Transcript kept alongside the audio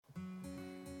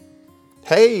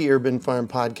Hey, Urban Farm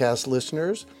Podcast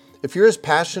listeners. If you're as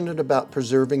passionate about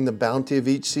preserving the bounty of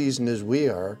each season as we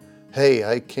are, hey,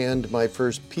 I canned my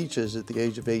first peaches at the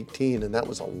age of 18, and that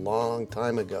was a long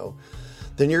time ago,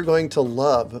 then you're going to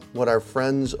love what our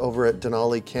friends over at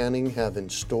Denali Canning have in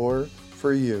store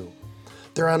for you.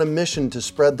 They're on a mission to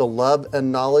spread the love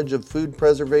and knowledge of food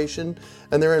preservation,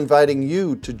 and they're inviting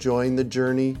you to join the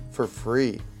journey for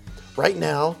free. Right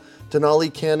now,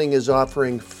 Denali Canning is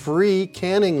offering free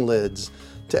canning lids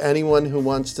to anyone who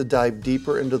wants to dive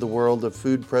deeper into the world of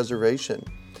food preservation.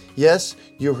 Yes,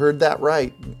 you heard that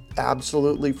right,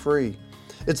 absolutely free.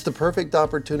 It's the perfect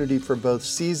opportunity for both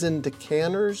seasoned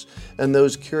canners and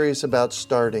those curious about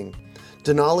starting.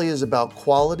 Denali is about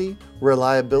quality,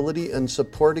 reliability, and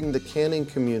supporting the canning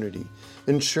community,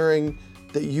 ensuring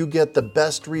that you get the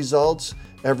best results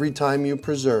every time you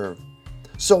preserve.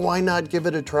 So why not give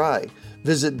it a try?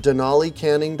 Visit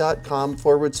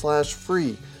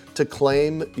denalicanning.com/free to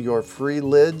claim your free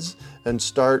lids and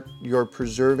start your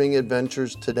preserving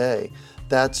adventures today.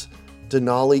 That's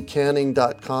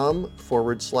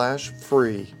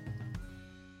denalicanning.com/free.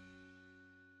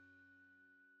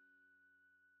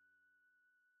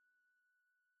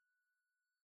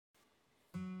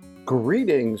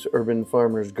 Greetings, urban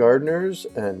farmers, gardeners,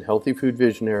 and healthy food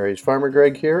visionaries. Farmer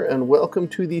Greg here, and welcome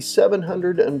to the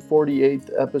 748th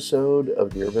episode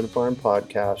of the Urban Farm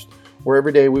Podcast, where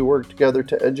every day we work together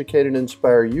to educate and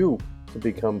inspire you to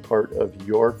become part of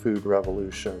your food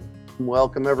revolution.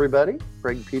 Welcome, everybody.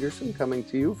 Greg Peterson coming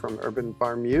to you from Urban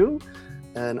Farm U,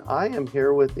 and I am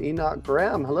here with Enoch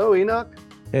Graham. Hello, Enoch.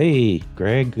 Hey,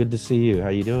 Greg. Good to see you. How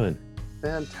you doing?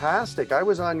 Fantastic. I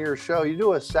was on your show. You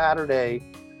do a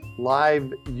Saturday live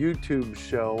YouTube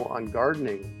show on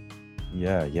gardening.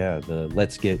 Yeah. The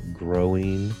Let's Get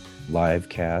Growing live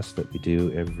cast that we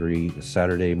do every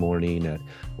Saturday morning at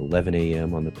 11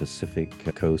 a.m. on the Pacific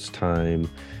Coast time.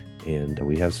 And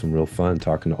we have some real fun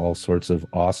talking to all sorts of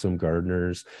awesome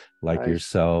gardeners like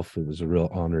yourself. It was a real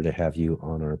honor to have you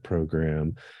on our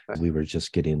program. We were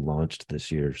just getting launched this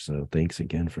year. So thanks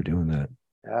again for doing that.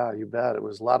 Yeah, you bet. It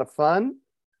was a lot of fun.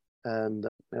 And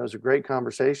it was a great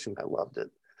conversation. I loved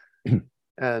it.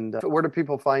 And where do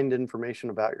people find information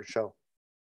about your show?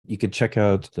 You could check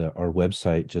out our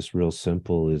website, just real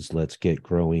simple, is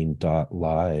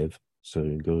letsgetgrowing.live. So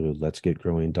you go to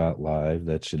letsgetgrowing.live.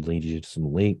 That should lead you to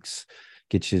some links,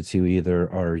 get you to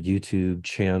either our YouTube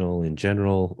channel in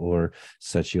general or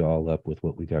set you all up with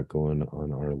what we got going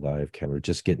on our live camera. We're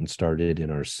just getting started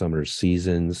in our summer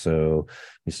season. So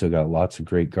we still got lots of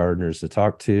great gardeners to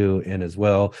talk to. And as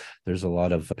well, there's a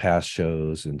lot of past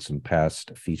shows and some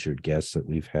past featured guests that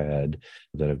we've had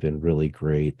that have been really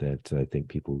great that I think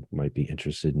people might be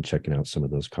interested in checking out some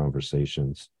of those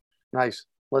conversations. Nice.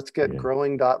 Let's get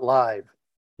growing.live.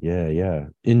 Yeah.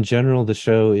 In general, the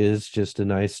show is just a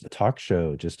nice talk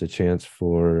show, just a chance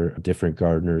for different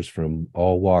gardeners from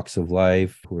all walks of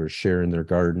life who are sharing their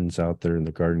gardens out there in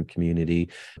the garden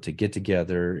community to get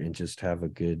together and just have a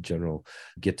good general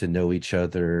get to know each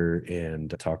other and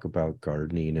talk about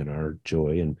gardening and our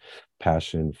joy and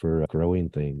passion for growing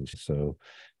things. So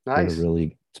nice.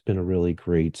 It's been a really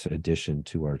great addition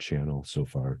to our channel so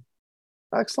far.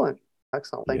 Excellent.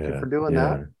 Thank you for doing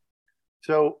that.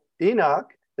 So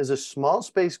Enoch is a small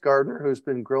space gardener who's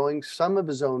been growing some of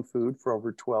his own food for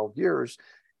over 12 years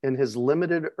in his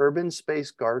limited urban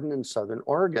space garden in Southern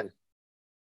Oregon.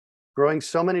 Growing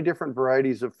so many different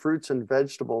varieties of fruits and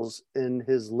vegetables in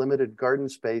his limited garden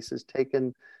space has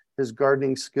taken his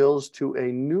gardening skills to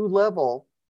a new level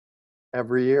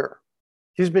every year.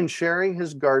 He's been sharing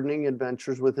his gardening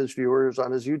adventures with his viewers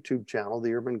on his YouTube channel,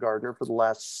 The Urban Gardener, for the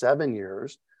last 7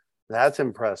 years. That's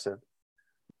impressive.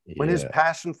 When his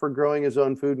passion for growing his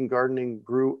own food and gardening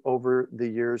grew over the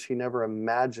years, he never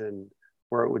imagined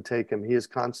where it would take him. He is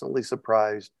constantly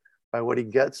surprised by what he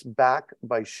gets back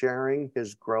by sharing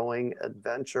his growing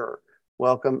adventure.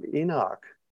 Welcome, Enoch.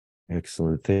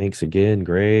 Excellent. Thanks again,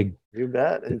 Greg. You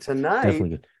bet. And tonight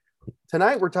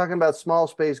we're talking about small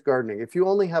space gardening. If you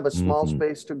only have a small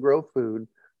space to grow food,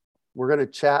 we're going to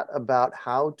chat about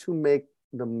how to make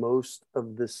the most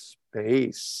of the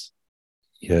space.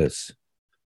 Yes.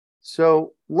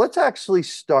 So let's actually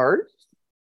start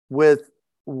with,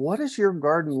 what does your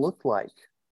garden look like?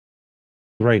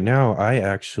 Right now, I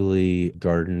actually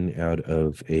garden out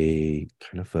of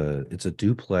it's a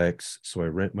duplex. So I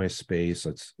rent my space.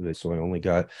 So I only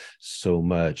got so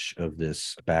much of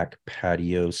this back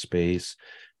patio space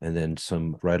and then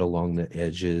some right along the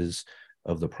edges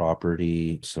of the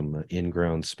property, some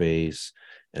in-ground space.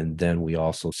 And then we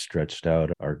also stretched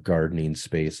out our gardening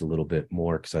space a little bit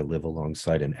more because I live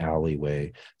alongside an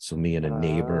alleyway. So me and a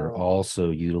neighbor Oh.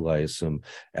 also utilize some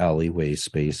alleyway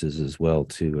spaces as well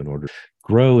too in order to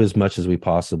grow as much as we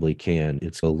possibly can.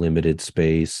 It's a limited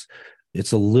space.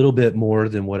 It's a little bit more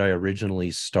than what I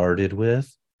originally started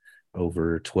with.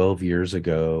 Over 12 years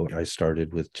ago, I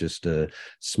started with just a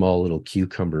small little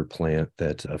cucumber plant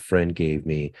that a friend gave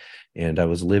me. And I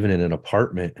was living in an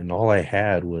apartment, and all I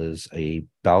had was a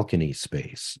balcony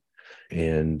space.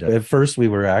 And at first, we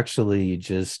were actually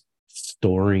just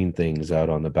storing things out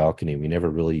on the balcony. We never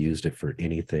really used it for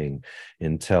anything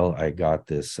until I got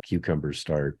this cucumber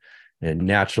start. And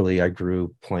naturally, I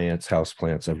grew plants, house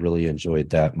plants. I've really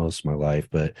enjoyed that most of my life,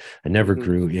 but I never Hmm.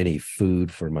 grew any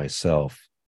food for myself.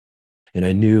 And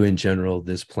I knew in general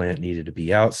this plant needed to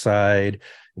be outside.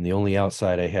 And the only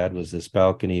outside I had was this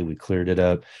balcony. We cleared it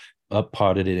up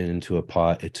potted it into a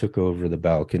pot. It took over the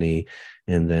balcony.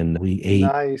 And then we ate.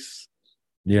 Nice.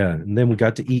 Yeah. And then we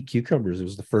got to eat cucumbers. It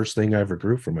was the first thing I ever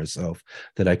grew for myself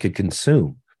that I could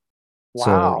consume. So,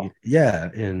 Wow. yeah.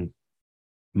 And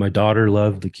my daughter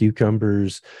loved the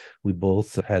cucumbers. We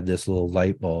both had this little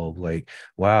light bulb like,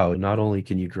 wow, not only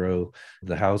can you grow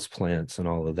the house plants and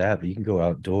all of that, but you can go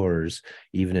outdoors,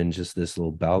 even in just this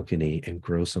little balcony, and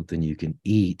grow something you can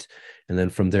eat. And then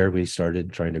from there, we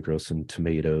started trying to grow some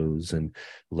tomatoes and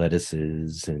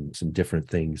lettuces and some different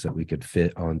things that we could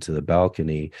fit onto the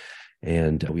balcony.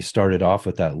 And we started off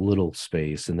with that little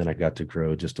space, and then I got to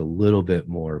grow just a little bit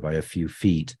more by a few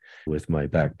feet with my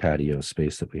back patio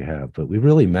space that we have. But we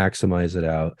really maximize it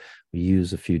out. We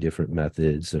use a few different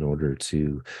methods in order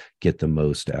to get the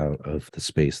most out of the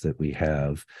space that we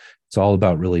have. It's all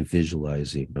about really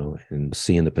visualizing, and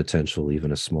seeing the potential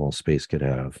even a small space could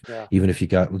have. Yeah. Even if you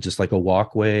got just like a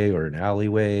walkway or an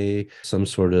alleyway, some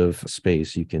sort of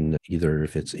space, you can either,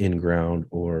 if it's in ground,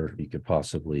 or you could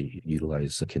possibly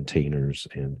utilize the containers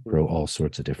and grow Mhm. all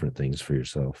sorts of different things for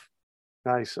yourself.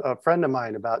 Nice. A friend of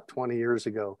mine about 20 years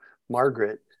ago,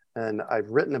 Margaret, and I've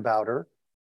written about her,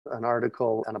 an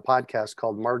article and a podcast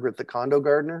called Margaret the Condo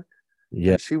Gardener.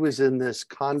 Yeah. And she was in this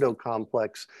condo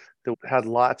complex that had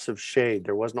lots of shade.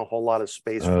 There wasn't a whole lot of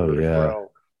space for Oh, her to yeah.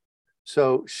 grow.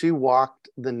 So she walked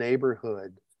the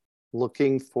neighborhood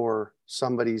looking for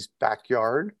somebody's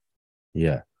backyard,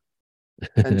 Yeah.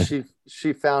 and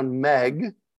she found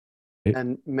Meg,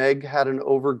 and Meg had an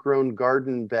overgrown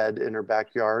garden bed in her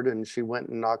backyard, and she went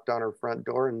and knocked on her front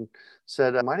door and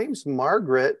said, "My name's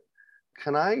Margaret.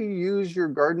 Can I use your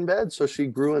garden bed?" So she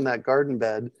grew in that garden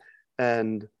bed,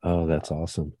 and Oh, uh, that's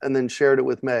awesome. and then shared it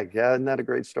with Meg. Yeah, isn't that a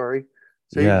great story?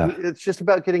 So Yeah. it's just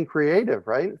about getting creative,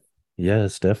 right?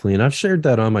 Yes, definitely. And I've shared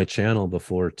that on my channel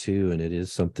before too. And it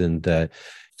is something that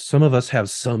some of us have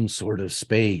some sort of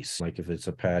space, like if it's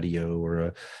a patio or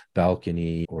a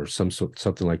balcony or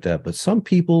something like that. But some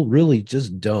people really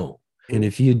just don't. And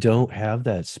if you don't have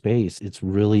that space, it's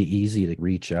really easy to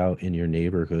reach out in your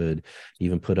neighborhood,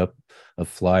 even put up a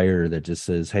flyer that just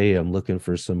says, "Hey, I'm looking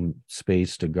for some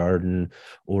space to garden,"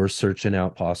 or searching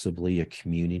out possibly a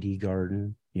community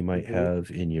garden you might Mm-hmm.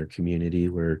 have in your community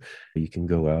where you can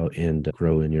go out and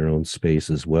grow in your own space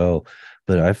as well.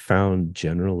 But I've found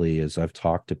generally, as I've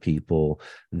talked to people,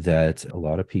 that a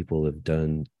lot of people have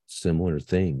done similar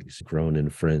things, grown in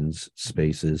friends'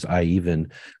 spaces. I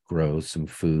even grow some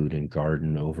food and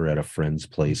garden over at a friend's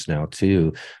place now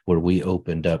too, where we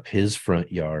opened up his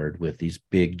front yard with these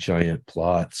big giant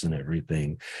plots and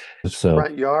everything. His So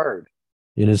front yard,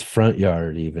 in his front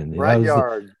yard, even front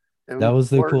yard, that was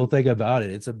the cool important. thing about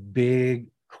it. It's a big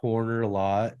corner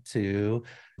lot too.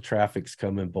 Traffic's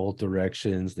coming both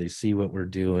directions. They see what we're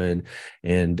doing.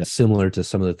 And similar to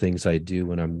some of the things I do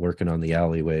when I'm working on the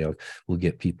alleyway, we'll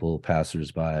get people,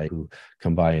 passersby, who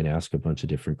come by and ask a bunch of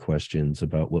different questions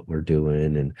about what we're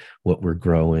doing and what we're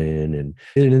growing. And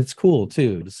it's cool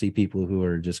too to see people who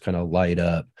are just kind of light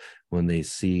up when they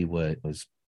see what was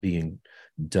being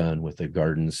done with the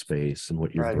garden space and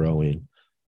what you're Right. growing.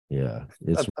 Yeah,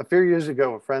 it's A few years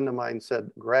ago, a friend of mine said,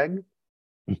 "Greg,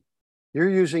 you're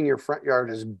using your front yard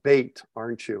as bait,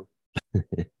 aren't you?"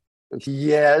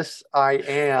 Yes, I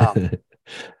am.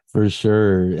 for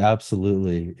sure.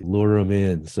 Absolutely. Lure them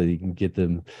in so you can get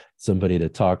them somebody to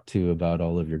talk to about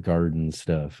all of your garden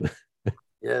stuff.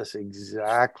 Yes,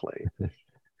 exactly.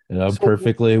 And I'm So,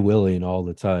 perfectly willing all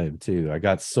the time too. I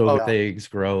got so oh many yeah, things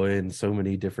growing, so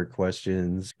many different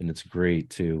questions, and it's great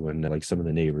too when like some of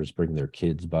the neighbors bring their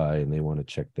kids by and they want to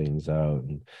check things out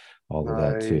and all of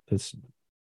that too. right. It's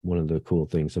one of the cool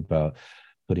things about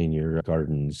putting your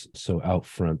gardens so out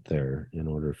front there in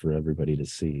order for everybody to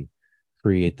see,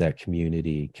 create that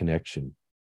community connection.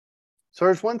 So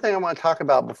there's one thing I want to talk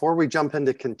about before we jump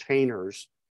into containers.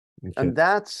 Okay. and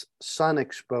that's sun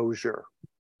exposure.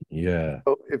 Yeah.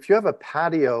 So if you have a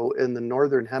patio in the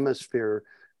northern hemisphere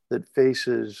that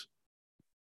faces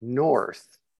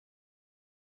north,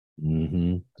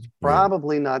 Mm-hmm. Yeah.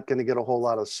 probably not going to get a whole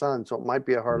lot of sun, so it might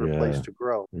be a harder place Yeah. to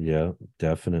grow. Yeah,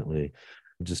 definitely.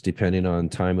 Just depending on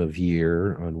time of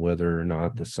year, on whether or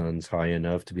not the sun's high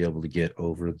enough to be able to get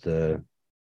over the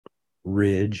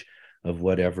ridge of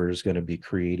whatever is going to be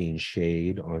creating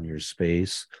shade on your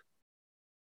space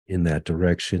in that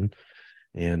direction.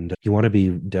 And you want to be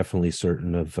definitely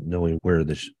certain of knowing where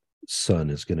the sun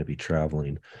is going to be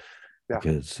traveling, Yeah.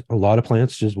 because a lot of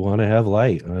plants just want to have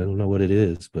light. I don't know what it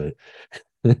is, but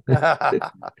they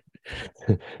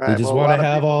Right. just Well, a want to lot of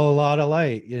have people, a lot of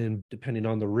light. And depending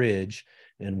on the ridge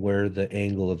and where the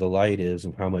angle of the light is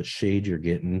and how much shade you're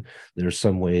getting, there's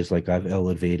some ways, like I've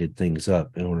elevated things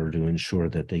up in order to ensure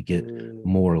that they get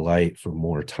more light for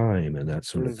more time and that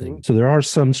sort of mm-hmm. thing. So there are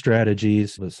some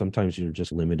strategies, but sometimes you're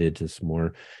just limited to some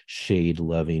more shade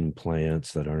loving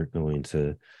plants that aren't going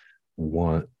to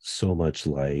want so much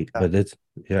light. But it's,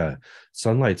 yeah,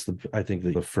 sunlight's I think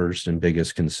the first and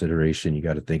biggest consideration you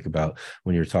got to think about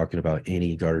when you're talking about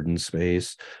any garden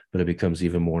space. But it becomes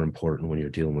even more important when you're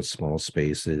dealing with small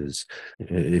spaces.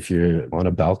 If you're on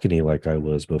a balcony like I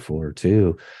was before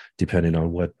too, depending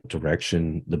on what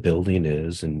direction the building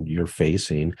is and you're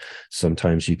facing,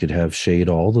 sometimes you could have shade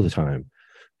all the time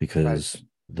because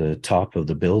the top of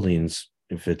the buildings,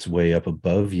 if it's way up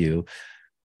above you,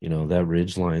 that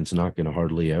ridge line's not going to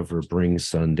hardly ever bring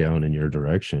sun down in your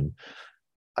direction.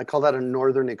 I call that a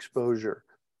northern exposure.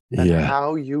 And Yeah.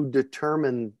 how you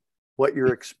determine what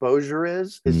your exposure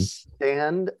Mhm. is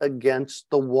stand against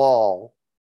the wall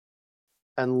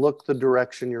and look the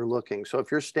direction you're looking. So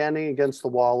if you're standing against the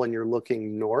wall and you're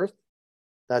looking north,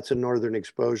 that's a northern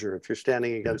exposure. If you're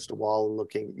standing against the wall and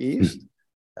looking east,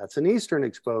 that's an eastern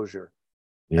exposure.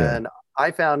 Yeah. And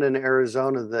I found in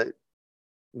Arizona that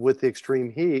with the extreme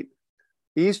heat,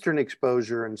 eastern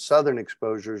exposure and southern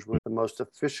exposures were the most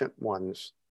efficient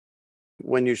ones.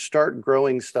 When you start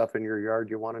growing stuff in your yard,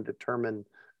 you want to determine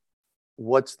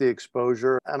what's the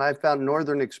exposure. And I found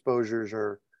northern exposures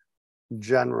are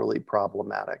generally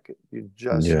problematic. You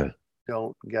just Yeah.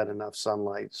 don't get enough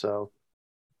sunlight. So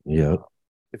Yeah.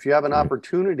 if you have an Yeah.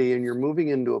 opportunity and you're moving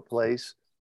into a place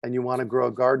and you want to grow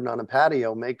a garden on a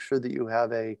patio, make sure that you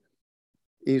have a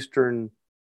eastern,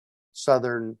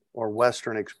 southern, or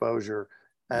western exposure.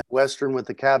 And western with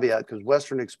the caveat, because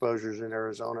western exposures in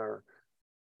Arizona are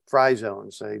fry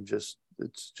zones.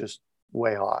 It's just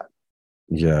way hot.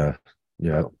 Yeah.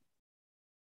 Yeah. So,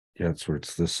 Yeah. It's where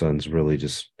the sun's really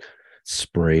just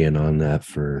spraying on that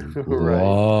for a right.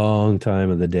 long time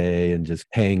of the day and just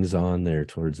hangs on there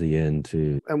towards the end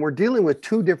too. And we're dealing with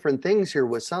two different things here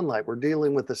with sunlight. We're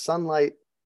dealing with the sunlight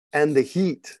and the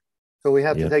heat. So we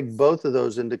have to Yeah. take both of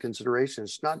those into consideration.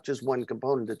 It's not just one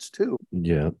component, it's two.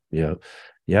 Yeah. Yeah.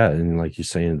 Yeah. And like you're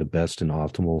saying, the best and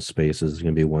optimal spaces are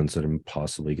going to be ones that are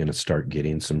possibly going to start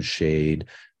getting some shade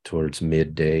towards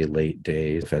midday, late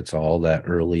day. If it's all that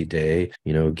early day,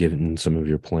 given some of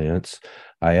your plants.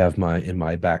 I have in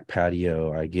my back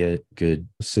patio, I get good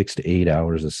 6 to 8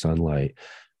 hours of sunlight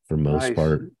for most Nice.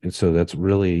 part. And so that's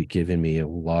really giving me a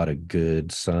lot of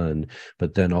good sun,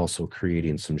 but then also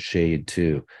creating some shade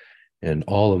too. And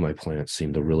all of my plants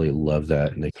seem to really love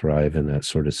that and they thrive in that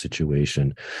sort of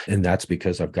situation. And that's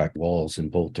because I've got walls in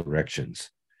both directions.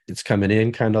 It's coming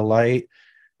in kind of light,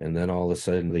 and then all of a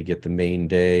sudden they get the main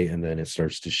day, and then it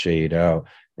starts to shade out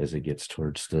as it gets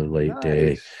towards the late day.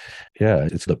 Nice. Yeah,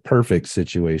 it's the perfect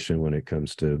situation when it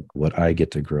comes to what I get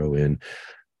to grow in.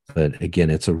 But again,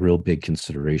 it's a real big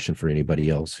consideration for anybody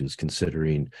else who's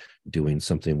considering doing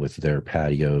something with their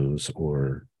patios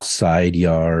or side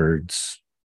yards,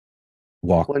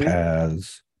 walk When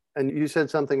paths. and you said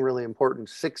something really important,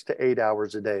 6 to 8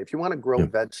 hours a day. If you want to grow Yeah.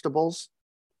 vegetables,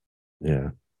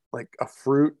 Yeah. like a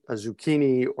fruit, a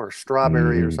zucchini or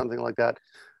strawberry or Mhm. something like that,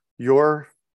 your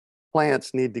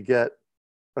plants need to get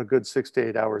a good 6 to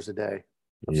 8 hours a day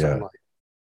of Yeah. sunlight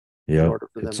in Yep. order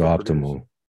for It's them to produce. optimal.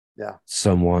 Yeah.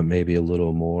 Some want maybe a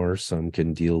little more, some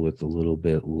can deal with a little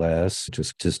bit less.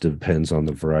 Just depends on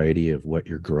the variety of what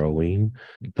you're growing.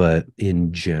 But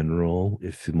in general,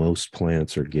 if most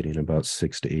plants are getting about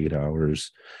 6 to 8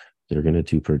 hours, they're gonna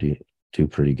do pretty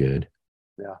good.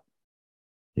 Yeah.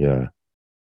 Yeah.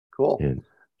 Cool. And All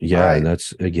yeah, and right.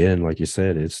 that's again, like you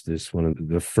said, it's this one of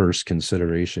the first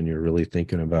consideration you're really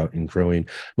thinking about in growing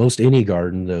most any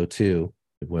garden, though, too,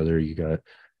 whether you got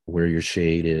where your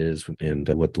shade is and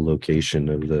what the location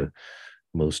of the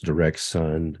most direct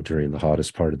sun during the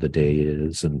hottest part of the day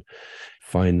is, and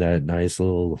find that nice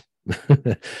little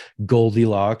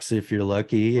Goldilocks if you're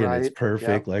lucky, and it's Right. Yeah.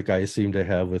 perfect like I seem to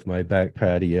have with my back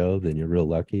patio, then you're real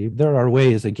lucky. There are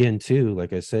ways, again, too,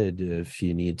 like I said, if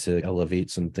you need to elevate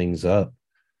some things up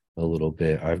a little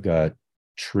bit. I've got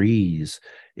trees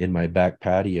in my back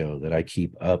patio that I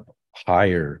keep up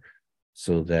higher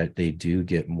so that they do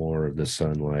get more of the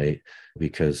sunlight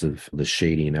because of the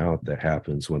shading out that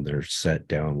happens when they're set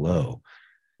down low.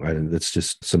 That's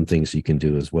just some things you can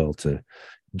do as well to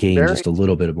gain Barry, just a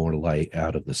little bit more light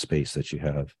out of the space that you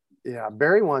have. yeah,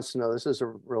 Barry wants to know, this is a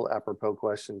real apropos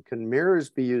question. Can mirrors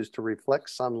be used to reflect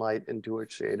sunlight into a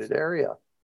shaded area?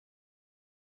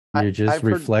 You just I've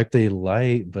heard, reflect a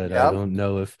light, but yeah, I don't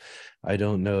know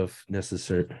if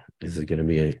necessary. Is it going to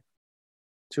be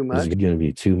too is much. it going to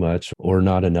be too much or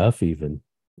not enough even?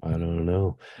 I don't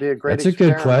know. Be a great That's a good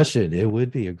experiment. question. It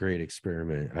would be a great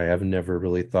experiment. I have never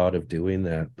really thought of doing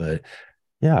that, but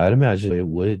yeah, I'd imagine it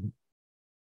would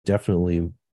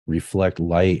definitely reflect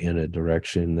light in a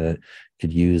direction that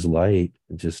could use light.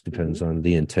 It just depends Mhm. on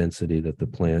the intensity that the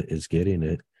plant is getting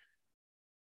it.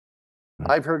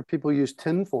 I've heard people use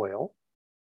tinfoil.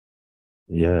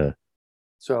 Yeah,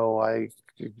 So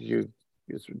you,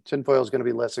 tinfoil is going to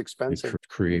be less expensive.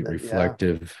 create Yeah,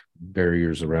 reflective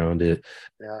barriers around it.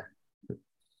 yeah, yeah,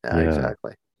 Yeah.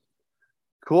 exactly.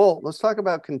 Cool. Let's talk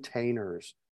about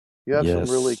containers. You have some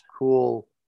really Yes. cool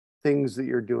things that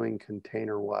you're doing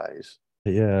container wise.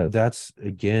 Yeah, that's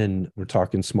again, we're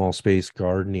talking small space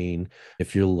gardening.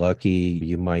 If you're lucky,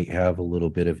 you might have a little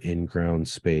bit of in-ground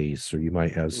space, or you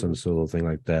might have some Mhm. sort of thing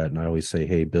like that. And I always say,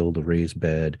 hey, build a raised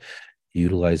bed,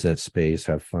 utilize that space,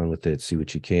 have fun with it, see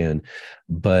what you can.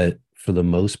 But for the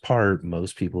most part,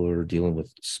 most people who are dealing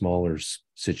with smaller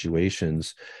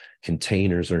situations,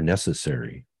 containers are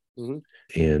necessary. Mhm.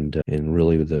 And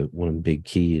really the one big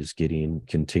key is getting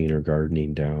container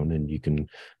gardening down, and you can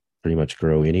pretty much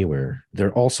grow anywhere. There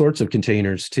are all sorts of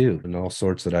containers too, and all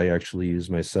sorts that I actually use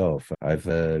myself. I've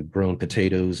grown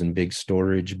potatoes in big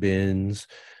storage bins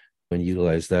and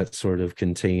utilize that sort of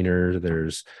container.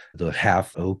 There's the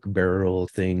half oak barrel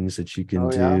things that you can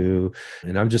Oh yeah. do.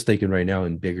 And I'm just thinking right now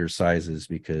in bigger sizes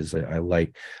because I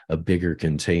like a bigger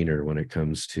container when it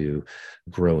comes to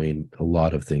growing a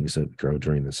lot of things that grow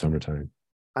during the summertime.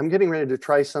 I'm getting ready to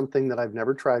try something that I've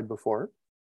never tried before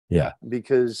Yeah.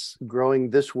 because growing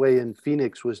this way in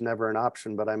Phoenix was never an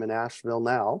option, but I'm in Asheville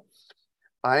now.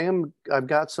 I've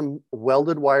got some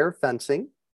welded wire fencing,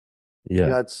 Yeah.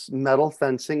 got metal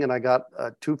fencing, and I got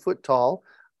a 2 foot tall.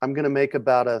 I'm going to make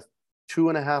about a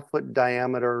 2.5 foot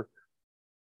diameter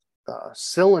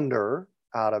cylinder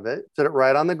out of it, set it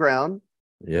right on the ground,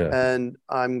 Yeah. and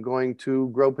I'm going to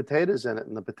grow potatoes in it.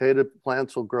 And the potato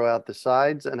plants will grow out the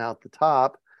sides and out the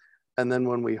top. And then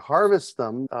when we harvest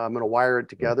them, I'm going to wire it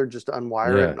together, just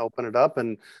unwire it Yeah. and open it up,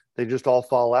 and they just all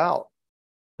fall out.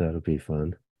 That'll be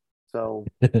fun. So,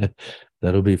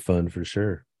 That'll be fun for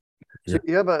sure. so Yeah.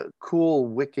 you have a cool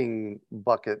wicking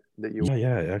bucket that you, Yeah,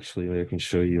 yeah. Actually, I can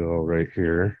show you all right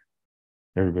here.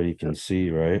 Everybody can see,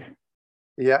 right?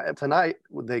 yeah, tonight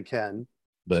they can.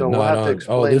 But So we'll not have to on.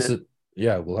 Oh, explain this it. is,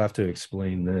 yeah, we'll have to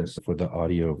explain this for the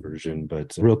audio version.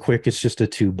 But real quick, it's just a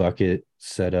two bucket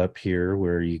setup here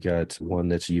where you got one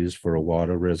that's used for a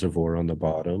water reservoir on the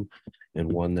bottom,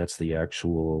 and one that's the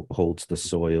actual holds the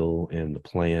soil and the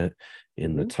plant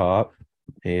in the Mhm. top.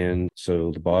 And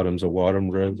so the bottom's a water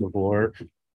reservoir,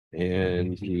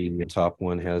 and the top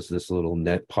one has this little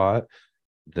net pot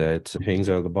that hangs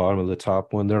out of the bottom of the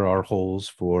top one. There are holes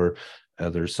for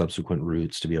other subsequent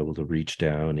roots to be able to reach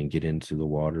down and get into the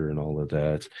water and all of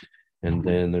that. And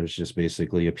then there's just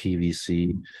basically a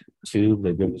PVC tube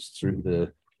that goes through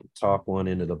the top one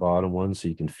into the bottom one so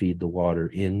you can feed the water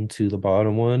into the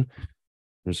bottom one.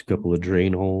 There's a couple of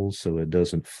drain holes so it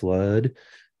doesn't flood.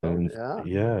 Oh, And yeah.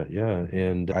 yeah, yeah.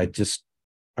 And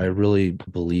I really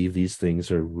believe these things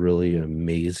are really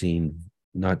amazing,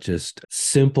 not just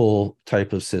simple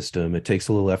type of system. It takes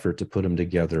a little effort to put them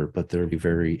together, but they're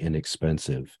very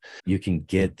inexpensive. You can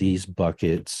get these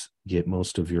buckets, get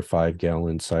most of your 5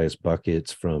 gallon size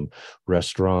buckets from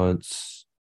restaurants,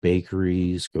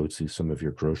 bakeries, go to some of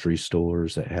your grocery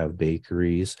stores that have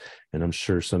bakeries. And I'm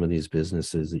sure some of these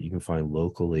businesses that you can find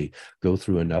locally, go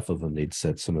through enough of them, they'd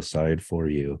set some aside for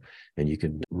you, and you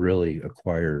could really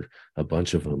acquire a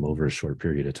bunch of them over a short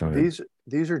period of time.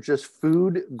 These are just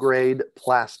food grade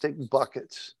plastic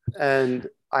buckets. And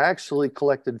I actually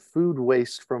collected food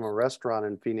waste from a restaurant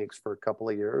in Phoenix for a couple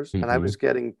of years, and I Hmm. was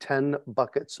getting 10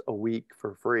 buckets a week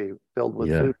for free filled with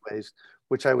Yeah. food waste,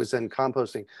 which I was then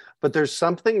composting. But there's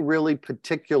something really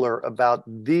particular about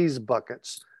these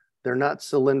buckets. They're not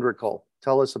cylindrical.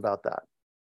 Tell us about that.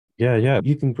 Yeah.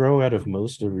 You can grow out of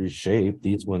most every shape.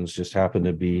 These ones just happen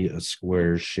to be a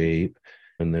square shape.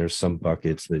 And there's some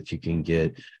buckets that you can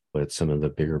get at some of the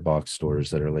bigger box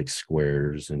stores that are like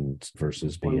squares and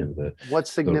versus being What's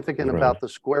the significant round. about the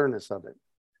squareness of it?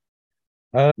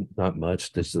 Not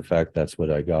much. This is the fact that's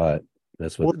what I got.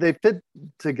 That's what, Well, they fit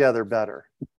together better.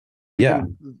 You yeah.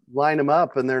 can line them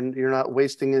up, and you're not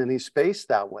wasting any space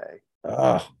that way.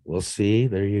 Ah, we'll see.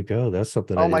 There you go. That's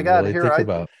something I Oh my didn't God! really think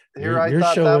about. You're Here I you're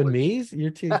thought that showing was me,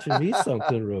 you're teaching me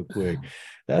something real quick.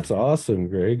 That's awesome,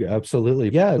 Greg. Absolutely.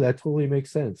 Yeah, that totally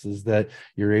makes sense. Is that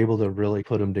you're able to really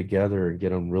put them together and get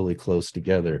them really close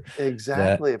together. That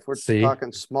exactly. If we're see,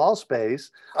 talking small space,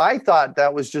 I thought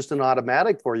that was just an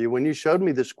automatic for you. When you showed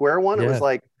me the square one, it was yeah.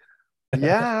 like,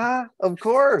 yeah, of It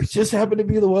course. just happened to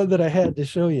be the one that I had to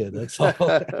show you. That's all.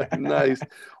 Nice.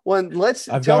 Well, let's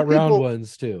I've got round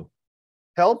ones too.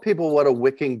 tell people what a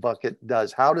wicking bucket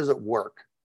does. How does it work?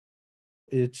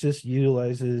 It just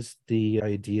utilizes the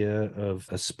idea of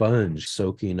a sponge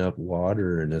soaking up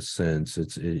water in a sense.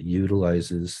 It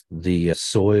utilizes the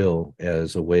soil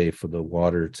as a way for the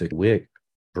water to wick,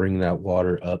 bring that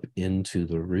water up into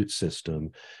the root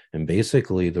system. And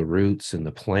basically, the roots and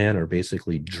the plant are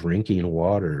basically drinking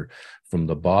water from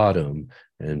the bottom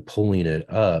and pulling it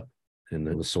up. And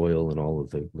then the soil and all of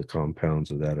the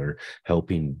compounds of that are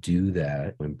helping do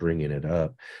that and bringing it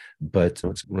up. But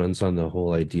it runs on the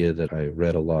whole idea that I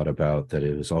read a lot about, that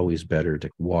it was always better to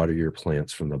water your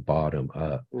plants from the bottom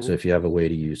up. So Mhm. if you have a way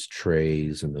to use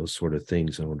trays and those sort of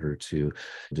things in order to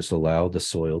just allow the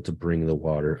soil to bring the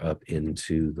water up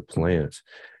into the plant,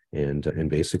 and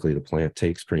basically the plant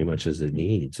takes pretty much as it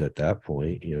needs at that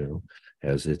point,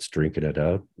 as it's drinking it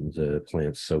up, the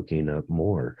plant's soaking up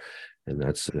more. And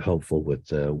that's helpful with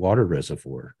the water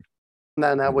reservoir. And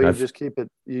then that And way I've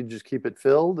you just keep it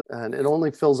filled, and it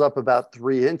only fills up about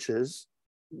 3 inches.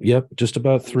 Yep, just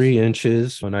about 3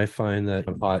 inches. When I find that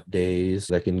on hot days,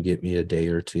 that can get me a day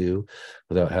or two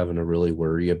without having to really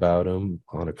worry about them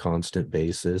on a constant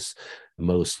basis.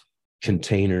 Most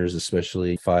containers,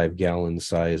 especially 5 gallon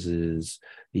sizes,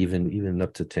 even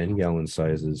up to 10 gallon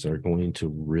sizes, are going to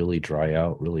really dry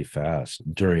out really fast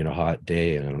during a hot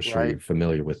day. And I'm sure Right. you're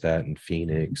familiar with that in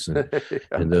Phoenix and Yeah,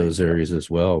 in those areas as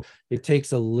well. It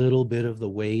takes a little bit of the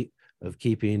weight of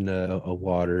keeping a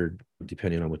water,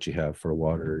 depending on what you have for a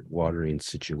watering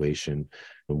situation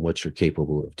and what you're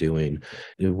capable of doing.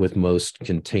 With most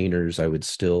containers, I would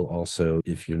still also,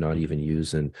 if you're not even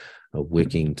using a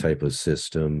wicking type of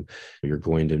system, you're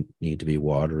going to need to be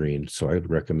watering. So I would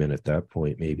recommend at that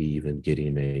point maybe even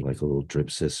getting a like a little drip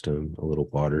system, a little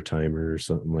water timer or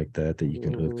something like that that you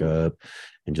can hook Mhm. up,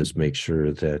 and just make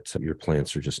sure that your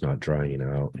plants are just not drying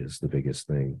out is the biggest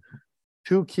thing.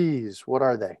 Two keys. What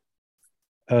are they?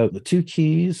 The two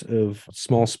keys of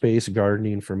small space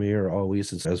gardening for me are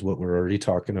always, as what we're already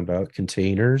talking about,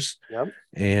 containers Yep.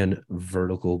 and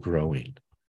vertical growing.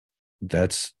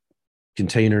 That's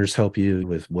Containers help you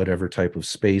with whatever type of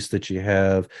space that you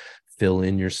have, fill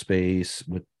in your space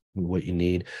with what you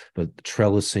need. But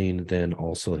trellising then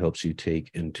also helps you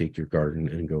take your garden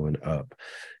and going up.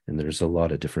 And there's a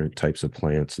lot of different types of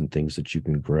plants and things that you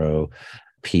can grow: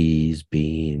 peas,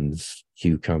 beans,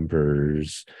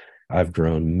 cucumbers. I've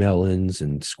grown melons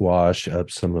and squash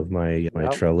up some of my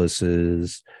Yep.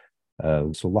 trellises.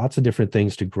 So lots of different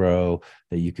things to grow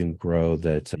that you can grow,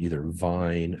 that either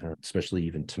vine, especially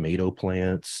even tomato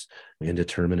plants,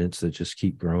 indeterminates that just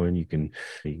keep growing. You can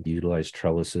utilize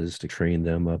trellises to train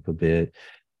them up a bit.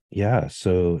 Yeah.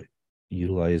 So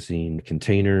utilizing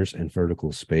containers and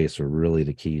vertical space are really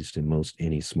the keys to most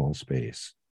any small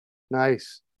space.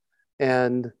 Nice.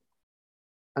 And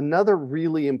another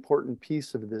really important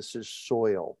piece of this is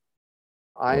soil.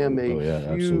 I am a Oh yeah,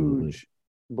 absolutely. huge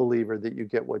believer that you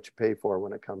get what you pay for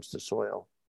when it comes to soil.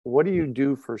 What do you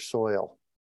do for soil?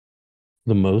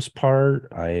 The most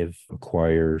part, I've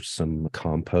acquired some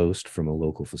compost from a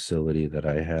local facility that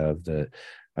I have, that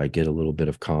I get a little bit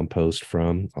of compost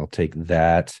from. I'll take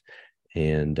that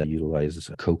and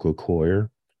utilize cocoa coir,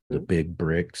 the Hmm? big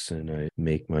bricks, and I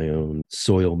make my own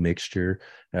soil mixture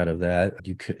out of that.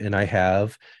 You could, and I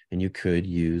have, and you could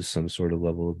use some sort of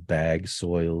level of bag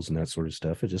soils and that sort of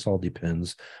stuff. It just all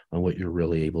depends on what you're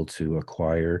really able to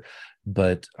acquire.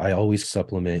 But I always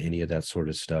supplement any of that sort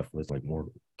of stuff with like more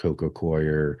cocoa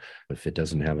coir. If it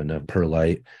doesn't have enough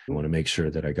perlite, I want to make sure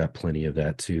that I got plenty of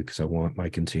that too, because I want my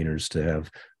containers to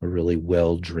have a really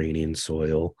well draining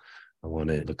soil. I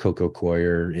wanted the cocoa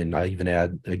coir, and I even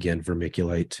add again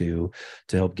vermiculite to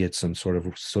help get some sort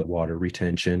of water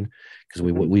retention, because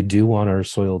Mhm. we do want our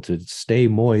soil to stay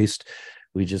moist.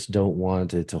 We just don't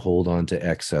want it to hold on to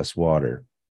excess water.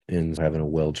 and having a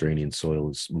well draining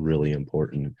soil is really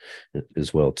important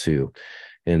as well too.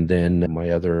 And then my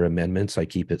other amendments, I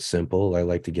keep it simple. I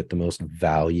like to get the most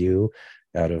value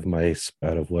out of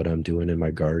what I'm doing in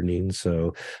my gardening.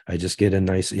 So I just get a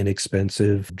nice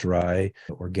inexpensive dry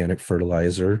organic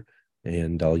fertilizer,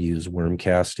 and I'll use worm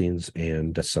castings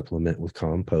and supplement with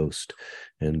compost.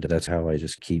 And that's how I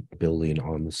just keep building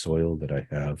on the soil that I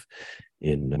have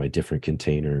in my different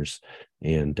containers.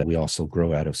 And we also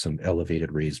grow out of some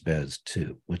elevated raised beds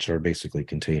too, which are basically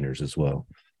containers as well.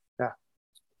 Yeah.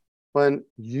 When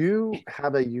you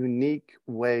have a unique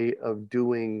way of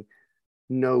doing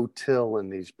no-till in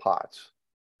these pots.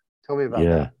 Tell me about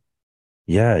Yeah. that.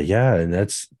 Yeah. And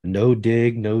that's no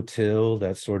dig, no till,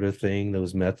 that sort of thing.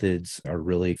 Those methods are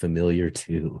really familiar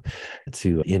to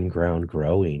in-ground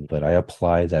growing, but I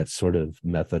apply that sort of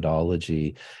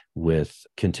methodology with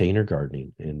container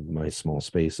gardening in my small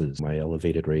spaces, my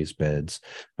elevated raised beds,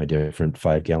 my different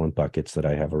 5-gallon buckets that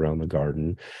I have around the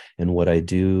garden. And what I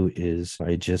do is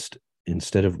I just,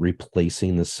 instead of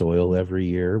replacing the soil every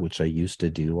year, which I used to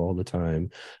do all the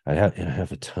time, I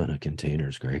have a ton of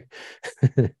containers, Greg.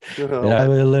 And I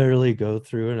would literally go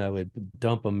through and I would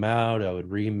dump them out, I would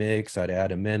remix, I'd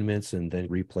add amendments, and then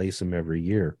replace them every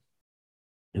year.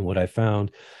 And what I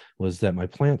found was that my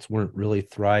plants weren't really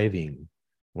thriving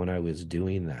when I was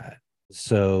doing that.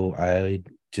 So I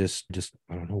just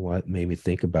I don't know what made me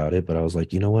think about it, but I was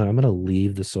like, you know what, I'm going to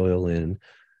leave the soil in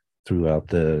throughout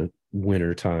the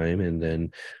winter time. And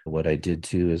then what I did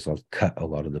too is I'll cut a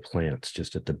lot of the plants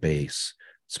just at the base,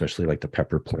 especially like the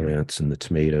pepper plants and the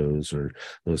tomatoes or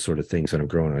those sort of things that I'm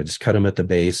growing. I just cut them at the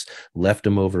base, left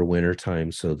them over winter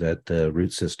time so that the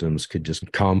root systems could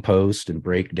just compost and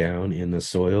break down in the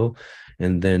soil.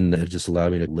 And then it just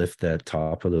allowed me to lift that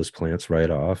top of those plants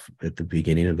right off at the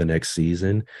beginning of the next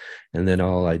season. And then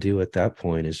all I do at that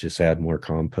point is just add more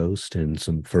compost and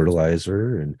some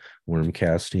fertilizer and worm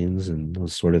castings and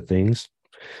those sort of things.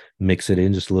 Mix it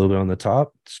in just a little bit on the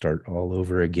top, start all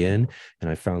over again. And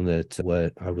I found that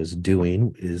what I was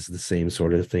doing is the same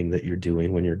sort of thing that you're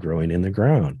doing when you're growing in the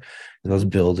ground. And I was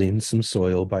building some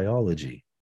soil biology.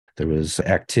 There was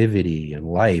activity and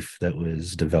life that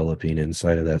was developing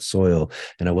inside of that soil.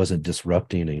 And I wasn't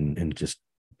disrupting and just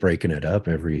breaking it up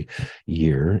every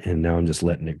year. And now I'm just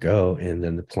letting it go. And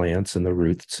then the plants and the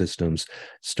root systems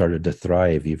started to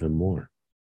thrive even more.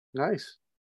 Nice.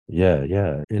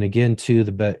 Yeah. And again, too,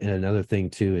 and another thing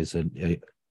too is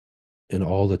and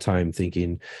all the time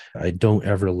thinking, I don't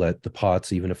ever let the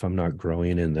pots, even if I'm not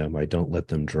growing in them, I don't let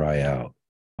them dry out.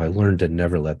 I learned to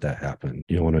never let that happen.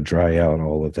 You don't want to dry out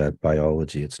all of that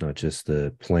biology. It's not just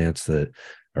the plants that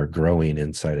are growing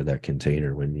inside of that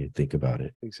container when you think about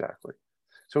it. Exactly.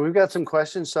 So we've got some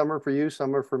questions. Some are for you,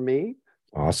 some are for me.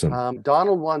 Awesome.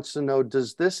 Donald wants to know,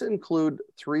 does this include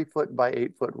 3-foot by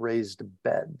 8-foot raised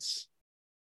beds?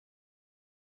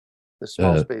 The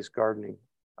small space gardening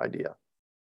idea.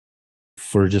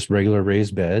 For just regular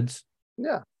raised beds?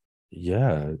 Yeah.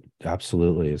 Yeah,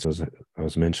 absolutely. So as I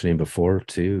was mentioning before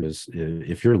too, is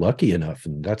if you're lucky enough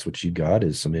and that's what you got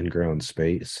is some in-ground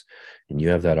space and you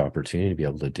have that opportunity to be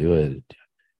able to do it.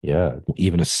 Yeah,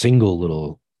 even a single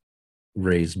little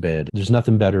raised bed. There's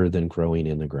nothing better than growing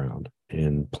in the ground,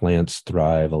 and plants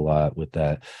thrive a lot with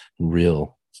that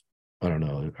real, I don't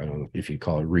know if you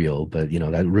call it real, but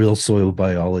that real soil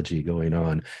biology going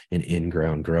on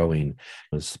in-ground growing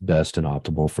is best and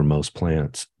optimal for most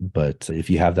plants. But if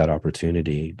you have that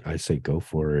opportunity, I say go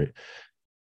for it.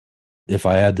 If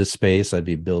I had the space, I'd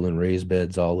be building raised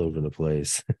beds all over the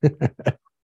place.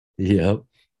 Yep.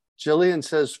 Jillian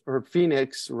says for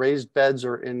Phoenix, raised beds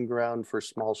are in ground for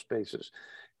small spaces.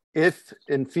 If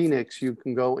in Phoenix you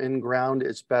can go in ground,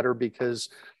 it's better because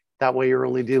that way you're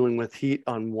only dealing with heat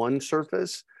on one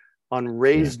surface. On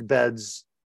raised beds,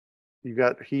 you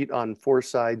got heat on 4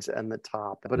 sides and the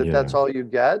top. But if that's all you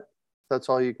get, that's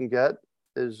all you can get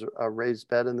is a raised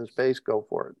bed in the space, go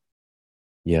for it.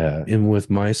 Yeah. And with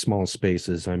my small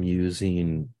spaces, I'm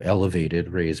using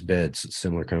elevated raised beds,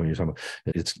 similar kind of what you're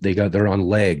talking about. They're on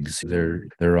legs.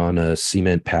 They're on a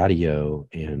cement patio.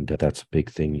 And that's a big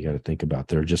thing you got to think about.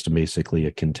 They're just basically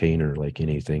a container like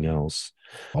anything else.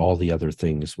 All the other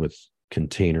things with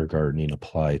container gardening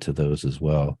apply to those as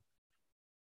well.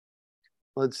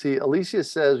 Let's see. Alicia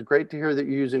says, great to hear that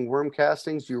you're using worm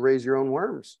castings. You raise your own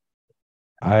worms.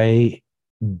 I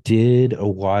did a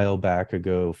while back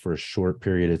ago for a short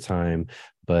period of time,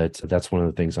 but that's one of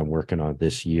the things I'm working on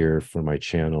this year for my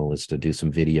channel is to do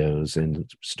some videos and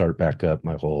start back up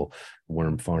my whole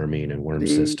worm farming and worm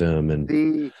system.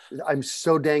 And I'm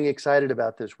so dang excited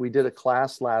about this. We did a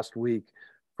class last week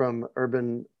from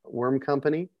Urban Worm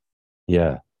Company.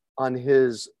 Yeah. On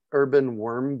his urban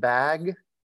worm bag.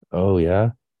 Oh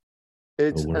yeah. A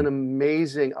It's an worm.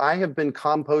 amazing, I have been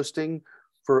composting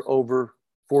for over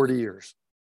 40 years.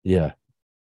 Yeah.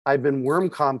 I've been worm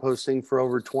composting for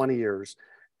over 20 years.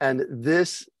 And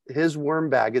his worm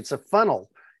bag, it's a funnel.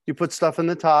 You put stuff in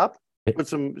the top,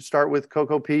 start with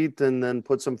cocoa peat and then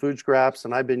put some food scraps.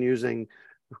 And I've been using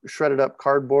shredded up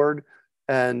cardboard.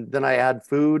 And then I add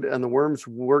food and the worms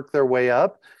work their way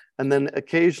up. And then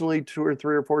occasionally 2 or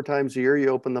 3 or 4 times a year, you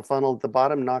open the funnel at the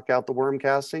bottom, knock out the worm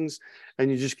castings,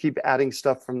 and you just keep adding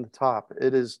stuff from the top.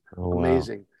 It is Oh wow.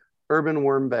 amazing. Urban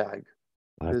worm bag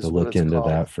I'll have to is what look it's into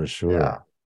called. that for Yeah. sure.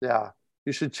 Yeah.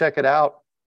 You should check it out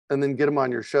and then get him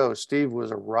on your show. Steve was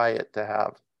a riot to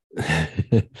have.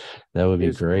 That would He be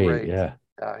was great. great. Yeah.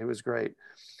 Yeah, he was great.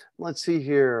 Let's see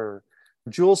here.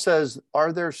 Jewel says,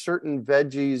 are there certain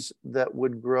veggies that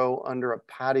would grow under a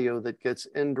patio that gets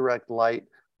indirect light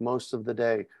most of the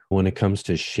day? When it comes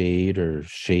to shade or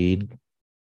shady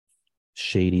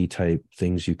type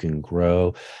things you can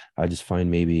grow, I just find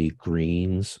maybe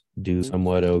greens do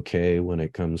somewhat okay when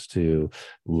it comes to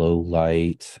low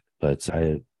light, but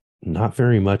I not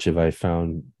very much have I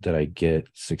found that I get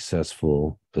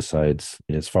successful besides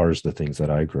as far as the things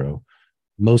that I grow.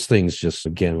 Most things, just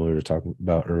again, what we were talking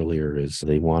about earlier, is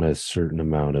they want a certain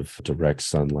amount of direct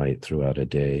sunlight throughout a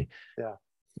day. Yeah.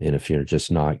 And if you're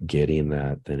just not getting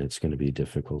that, then it's going to be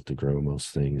difficult to grow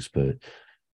most things. But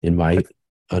in my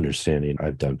understanding,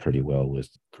 I've done pretty well with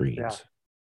Yeah. greens.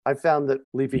 I found that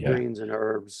leafy Yeah. greens and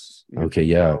herbs you Okay. can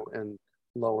Yeah. grow in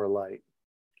lower light.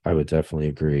 I would definitely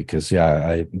agree because yeah,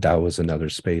 I that was another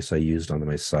space I used on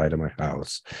my side of my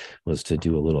house was to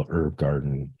do a little herb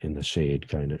garden in the shade,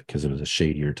 kind of because it was a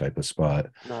shadier type of spot.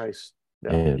 Nice.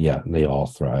 Yeah. And yeah, they all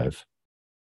thrive.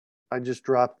 I just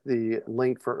dropped the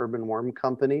link for Urban Worm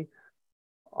Company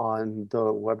on the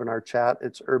webinar chat.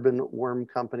 It's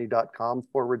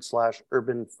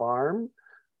urbanwormcompany.com/urban farm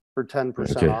for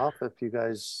 10% Okay. off if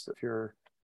you're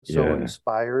so Yeah.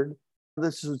 inspired.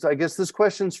 I guess this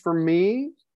question's for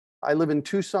me. I live in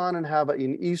Tucson and have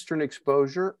an eastern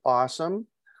exposure. Awesome.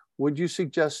 Would you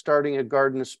suggest starting a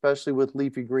garden, especially with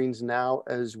leafy greens now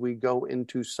as we go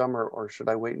into summer, or should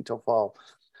I wait until fall?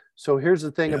 So here's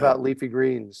the thing Yeah. about leafy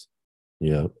greens.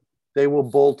 Yeah. They will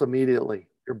bolt immediately.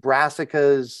 Your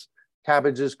brassicas,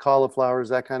 cabbages, cauliflowers,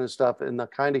 that kind of stuff. In the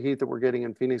kind of heat that we're getting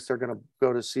in Phoenix, they're going to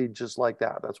go to seed just like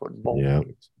that. That's what bolt Yeah.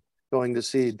 means, going to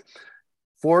seed.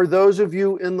 For those of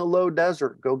you in the low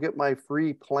desert, go get my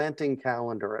free planting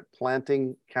calendar at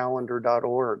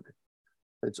plantingcalendar.org.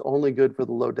 It's only good for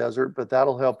the low desert, but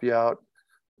that'll help you out.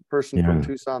 Person from Yeah.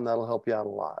 Tucson, that'll help you out a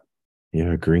lot.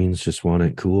 Yeah. Greens just want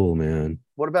it cool, man.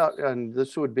 What about, and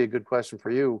this would be a good question for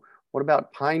you, what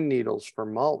about pine needles for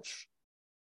mulch?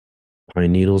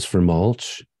 Pine needles for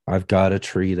mulch. I've got a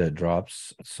tree that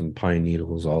drops some pine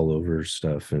needles all over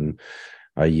stuff, and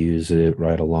I use it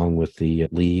right along with the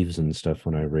leaves and stuff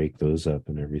when I rake those up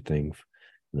and everything.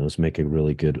 And those make a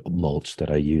really good mulch that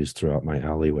I use throughout my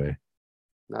alleyway.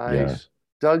 Yeah. Nice.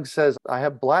 Doug says, I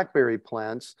have blackberry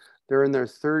plants. They're in their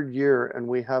 3rd year and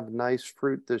we have nice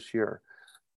fruit this year.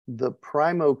 The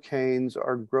primo canes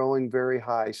are growing very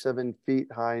high, 7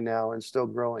 feet high now and still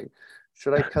growing.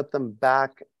 Should I cut them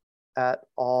back at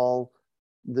all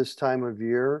this time of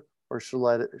year or should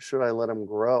I let them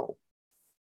grow?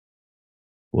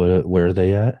 Where are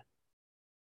they at?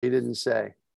 He didn't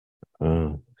say.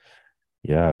 Uh,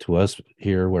 yeah. To us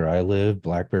here where I live,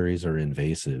 blackberries are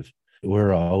invasive.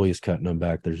 We're always cutting them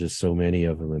back. There's just so many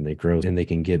of them and they grow and they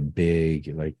can get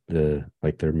big, like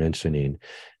they're mentioning.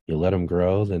 You let them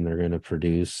grow, then they're going to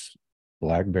produce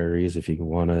blackberries. If you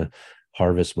want to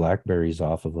harvest blackberries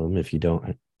off of them, if you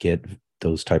don't get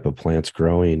those type of plants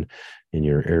growing in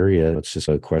your area, it's just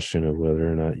a question of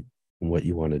whether or not what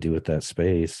you want to do with that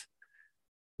space.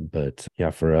 But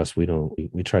yeah, for us, we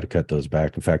try to cut those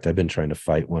back. In fact, I've been trying to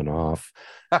fight one off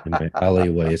in my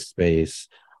alleyway space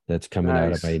that's coming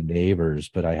out of my Nice. neighbors,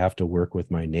 but I have to work with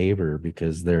my neighbor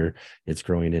because it's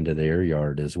growing into their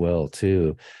yard as well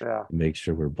too. Yeah, Make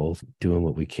sure we're both doing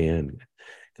what we can.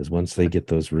 Because once they get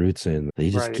those roots in, they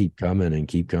just right. keep coming and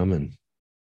keep coming.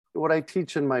 What I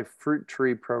teach in my fruit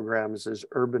tree programs is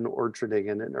urban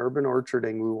orcharding. And in urban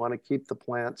orcharding, we want to keep the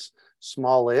plants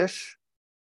smallish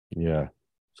Yeah.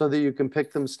 so that you can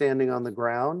pick them standing on the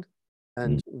ground. Mm.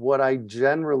 And what I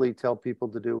generally tell people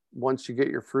to do, once you get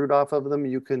your fruit off of them,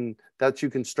 you can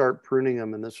start pruning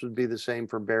them. And this would be the same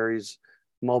for berries,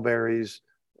 mulberries,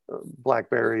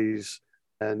 blackberries,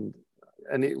 and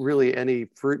really any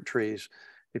fruit trees.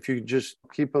 If you just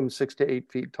keep them 6 to 8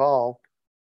 feet tall,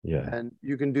 Yeah. and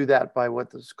you can do that by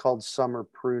what is called summer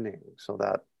pruning. So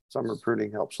that summer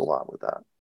pruning helps a lot with that.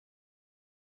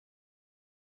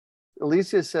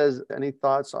 Alicia says, any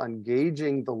thoughts on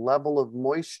gauging the level of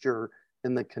moisture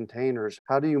in the containers?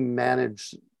 How do you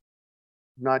manage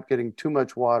not getting too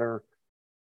much water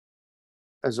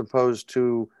as opposed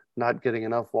to not getting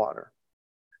enough water?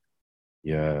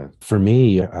 Yeah. For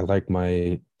me, I like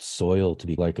my soil to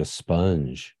be like a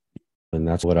sponge. And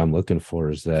that's what I'm looking for,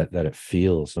 is that it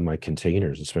feels in my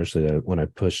containers, especially that when I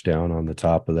push down on the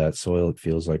top of that soil, it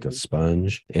feels like a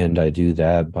sponge. And I do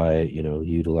that by,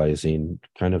 utilizing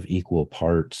kind of equal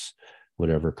parts,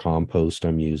 whatever compost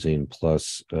I'm using,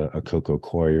 plus a cocoa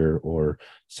coir, or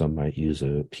some might use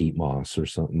a peat moss or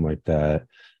something like that.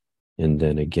 And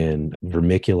then again,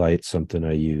 vermiculite, something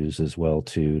I use as well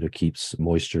too, to keep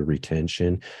moisture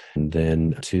retention. And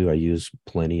then too, I use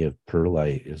plenty of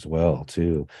perlite as well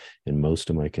too in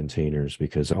most of my containers,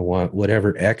 because I want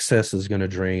whatever excess is going to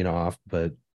drain off,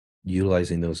 but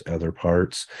utilizing those other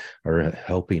parts are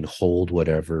helping hold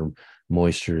whatever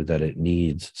moisture that it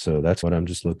needs. So that's what I'm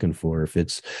just looking for. If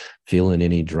it's feeling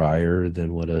any drier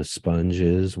than what a sponge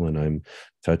is when I'm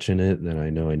touching it, then I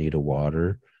know I need a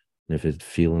water. If it's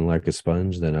feeling like a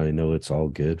sponge, then I know it's all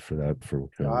good for that.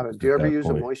 Got it. Do you At ever that use a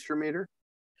point, moisture meter?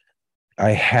 I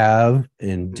have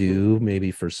and Mm-hmm. do,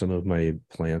 maybe for some of my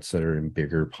plants that are in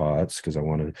bigger pots, because I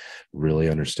want to really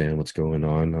understand what's going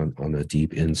on the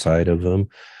deep inside of them.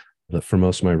 But for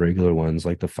most of my regular ones,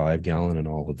 like the 5 gallon and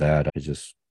all of that, I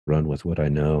just run with what I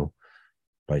know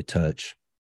by touch.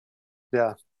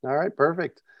 Yeah. All right.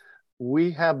 Perfect.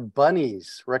 We have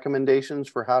bunnies. Recommendations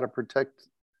for how to protect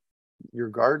your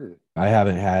garden. I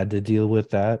haven't had to deal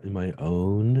with that in my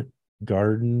own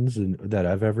gardens and that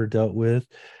I've ever dealt with.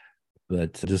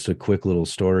 But just a quick little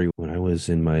story. When I was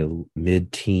in my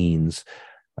mid teens,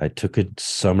 I took a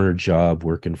summer job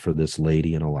working for this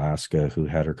lady in Alaska who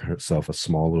had herself a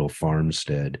small little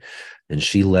farmstead. And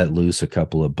she let loose a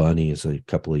couple of bunnies a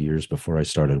couple of years before I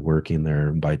started working there.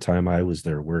 And by the time I was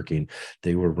there working,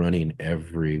 they were running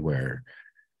everywhere.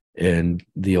 And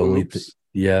the only Oops.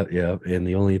 yeah, yeah.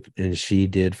 And she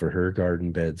did for her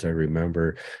garden beds, I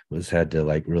remember, was had to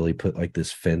like really put like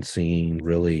this fencing,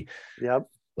 really Yep.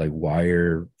 like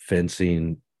wire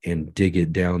fencing, and dig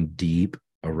it down deep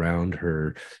around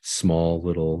her small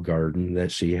little garden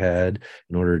that she had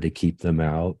in order to keep them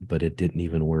out. But it didn't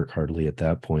even work hardly at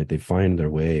that point. They find their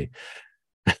way.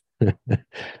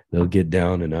 They'll get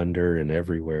down and under and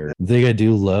everywhere. The thing I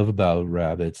do love about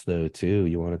rabbits, though, too,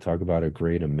 you want to talk about a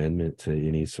great amendment to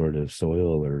any sort of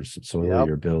soil or soil Yep.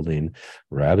 you're building.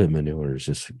 Rabbit manure is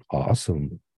just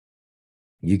awesome.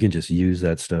 You can just use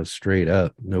that stuff straight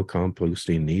up, no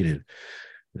composting needed.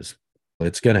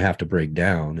 It's going to have to break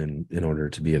down in order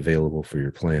to be available for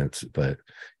your plants, but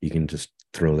you can just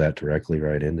throw that directly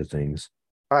right into things.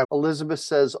 All right. Elizabeth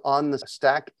says, on the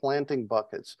stacked planting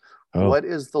buckets, Oh, what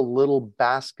is the little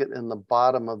basket in the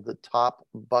bottom of the top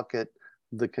bucket,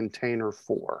 the container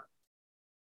for?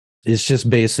 it's just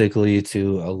basically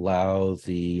to allow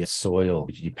the soil,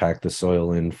 you pack the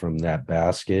soil in from that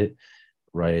basket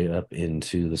right up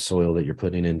into the soil that you're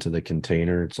putting into the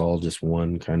container. It's all just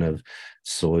one kind of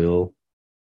soil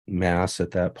mass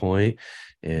at that point,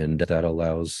 and that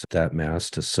allows that mass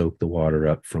to soak the water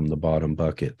up from the bottom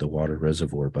bucket, the water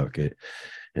reservoir bucket,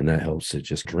 and that helps it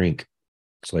just drink.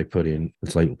 It's like putting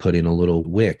a little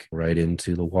wick right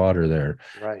into the water there,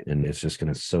 Right. and it's just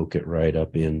going to soak it right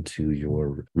up into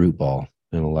your root ball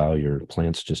and allow your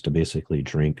plants just to basically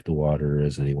drink the water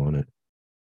as they want it.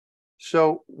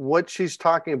 So, what she's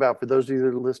talking about, for those of you that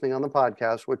are listening on the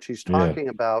podcast, what she's Yeah. talking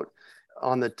about,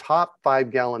 on the top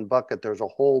 5 gallon bucket, there's a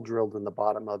hole drilled in the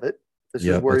bottom of it. This is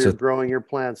Yep. where It's you're a growing your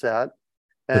plants at.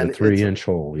 put a And three it's inch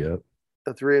hole. Yep.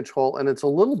 a 3 inch hole. And it's a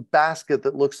little basket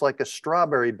that looks like a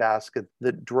strawberry basket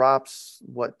that drops,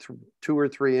 what, 2 or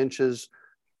 3 inches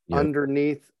Yep.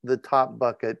 underneath the top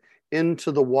bucket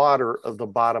into the water of the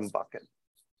bottom bucket.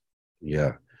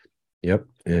 Yeah. Yep.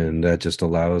 And that just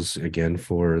allows, again,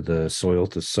 for the soil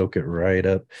to soak it right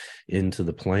up into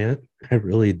the plant. I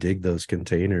really dig those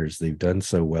containers. They've done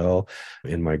so well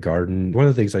in my garden. One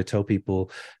of the things I tell people,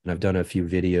 and I've done a few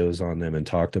videos on them and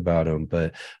talked about them,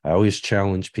 but I always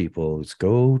challenge people is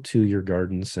go to your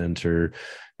garden center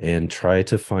and try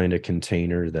to find a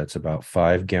container that's about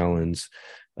 5 gallons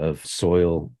of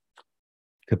soil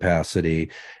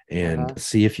capacity, and Uh-huh.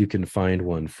 see if you can find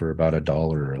one for about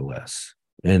 $1 or less.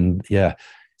 And yeah,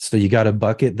 so you got a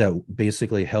bucket that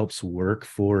basically helps work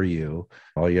for you.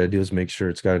 All you got to do is make sure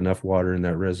it's got enough water in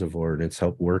that reservoir, and it's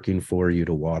help working for you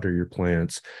to water your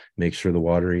plants, make sure the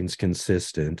watering's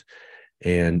consistent,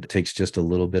 and it takes just a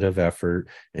little bit of effort,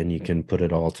 and you can put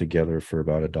it all together for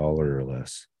about $1 or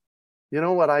less. You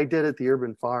know what I did at the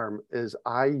urban farm is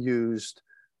I used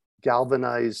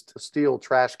galvanized steel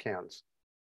trash cans.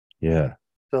 Yeah.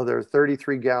 So they're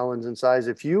 33 gallons in size.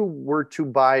 If you were to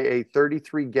buy a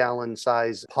 33-gallon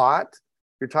size pot,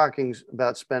 you're talking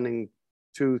about spending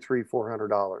two, three,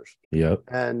 $400. Yep.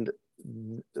 And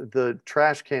the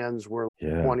trash cans were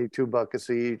Yeah. $22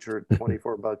 each or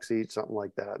 $24 each, something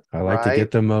like that. I like to Right?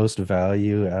 get the most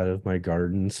value out of my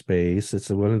garden space. It's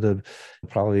one of the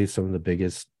probably some of the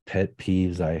biggest pet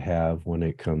peeves I have when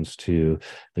it comes to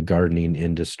the gardening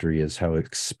industry is how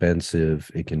expensive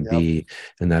it can Yep. be.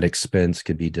 And that expense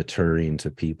could be deterring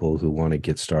to people who want to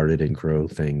get started and grow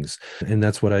things. And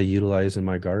that's what I utilize in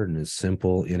my garden is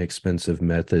simple, inexpensive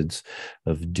methods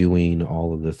of doing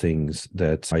all of the things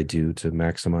that I do to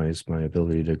maximize my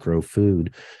ability to grow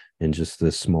food in just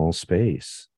this small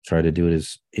space. Try to do it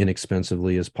as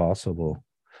inexpensively as possible.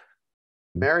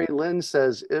 Mary Lynn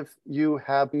says if you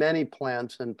have many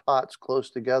plants in pots close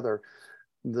together,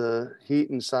 the heat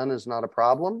and sun is not a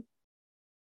problem.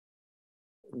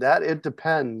 That it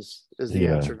depends is the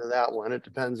Yeah, answer to that one. It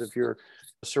depends if you're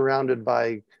surrounded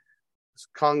by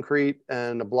concrete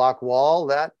and a block wall,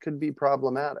 that could be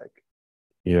problematic.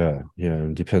 yeah.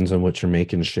 It depends on what you're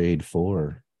making shade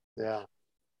for. Yeah,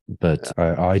 But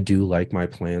yeah, I do like my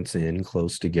plants in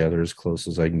close together as close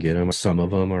as I can get them. Some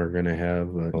of them are going to have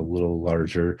a little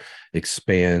larger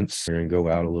expanse. They're going to go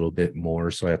out a little bit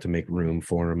more. So I have to make room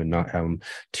for them and not have them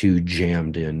too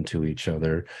jammed into each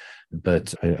other.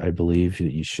 But I believe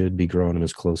that you should be growing them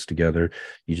as close together.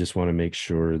 You just want to make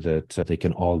sure that they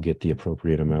can all get the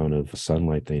appropriate amount of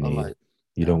sunlight they need. sunlight.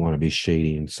 You Yeah. don't want to be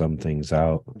shading some things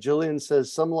out. Jillian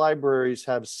says some libraries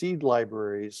have seed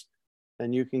libraries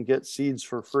and you can get seeds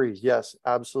for free. Yes,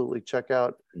 absolutely. Type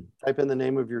in the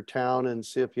name of your town and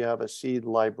see if you have a seed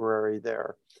library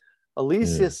there. Yeah.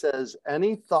 Alicia says,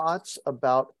 any thoughts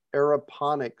about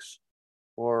aeroponics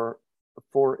or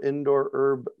for indoor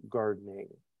herb gardening?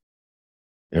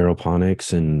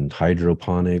 Aeroponics and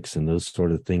hydroponics and those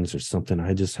sort of things are something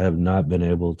I just have not been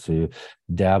able to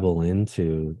dabble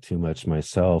into too much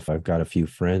myself. I've got a few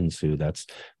friends who that's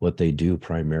what they do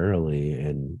primarily,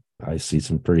 and I see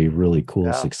some pretty really cool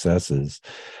Yeah. successes.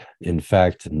 In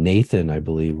fact, Nathan, I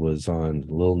believe, was on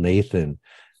Lil Nathan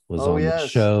was Oh, on the yes.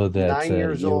 show that 9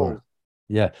 years you old. were.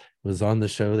 Yeah, was on the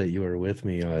show that you were with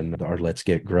me on our Let's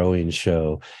Get Growing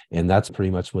show. And that's pretty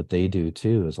much what they do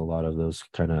too, is a lot of those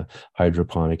kind of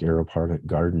hydroponic, aeroponic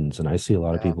gardens. And I see a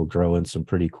lot of Yeah. people growing some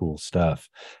pretty cool stuff.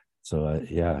 So,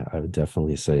 yeah, I would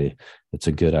definitely say it's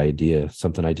a good idea.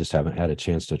 Something I just haven't had a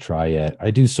chance to try yet.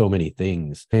 I do so many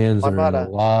things. Hands I are in bought a a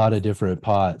lot of different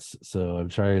pots. So I'm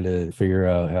trying to figure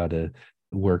out how to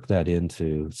work that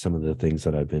into some of the things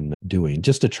that I've been doing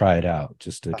just to try it out,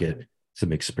 just to get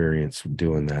some experience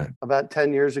doing that. about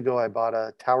 10 years ago, I bought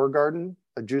a tower garden,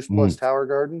 a Juice Plus Mm, tower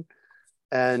garden.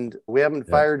 And we haven't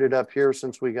yeah, fired it up here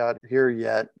since we got here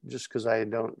yet, just because I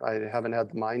haven't had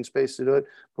the mind space to do it.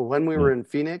 But when we yeah, were in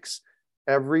Phoenix,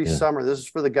 every yeah, summer, this is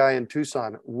for the guy in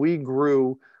Tucson, we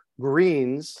grew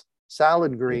greens,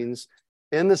 salad greens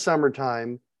in the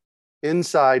summertime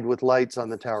inside with lights on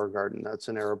the tower garden. That's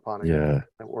an aeroponic. yeah,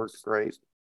 It worked great.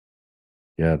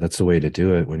 yeah. That's the way to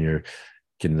do it when you're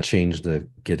can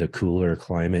get a cooler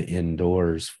climate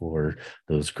indoors for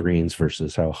those greens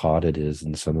versus how hot it is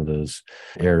in some of those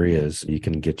areas. You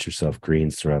can get yourself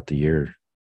greens throughout the year.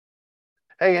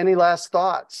 Hey, any last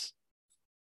thoughts?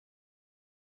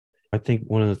 I think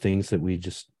one of the things that we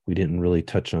didn't really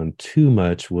touch on too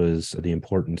much was the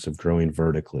importance of growing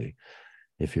vertically.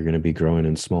 If you're going to be growing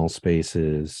in small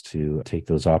spaces, to take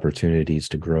those opportunities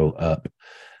to grow up.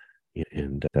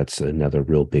 And that's another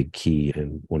real big key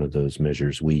and one of those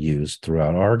measures we use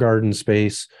throughout our garden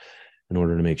space in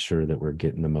order to make sure that we're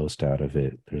getting the most out of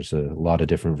it. There's a lot of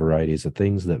different varieties of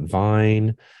things that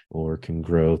vine or can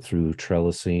grow through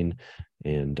trellising,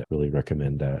 and I really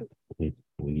recommend that. We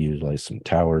utilize some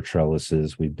tower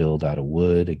trellises. We build out of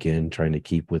wood, again, trying to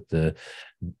keep with the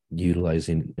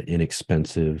utilizing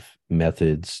inexpensive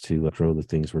methods to grow the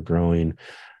things we're growing.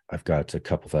 I've got a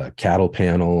couple of cattle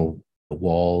panel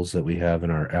walls that we have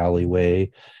in our alleyway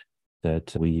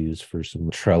that we use for some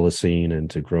trellising and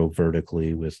to grow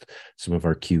vertically with some of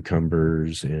our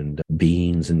cucumbers and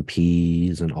beans and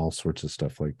peas and all sorts of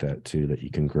stuff like that too, that you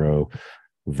can grow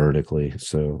vertically.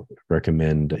 So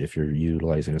recommend, if you're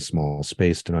utilizing a small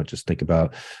space, to not just think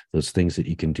about those things that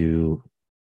you can do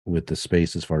with the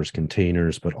space as far as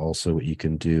containers, but also what you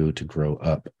can do to grow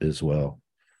up as well.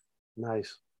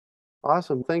 Nice.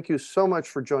 Awesome. Thank you so much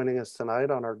for joining us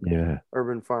tonight on our Yeah.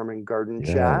 Urban Farming Garden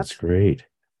Yeah, that's Chat. great.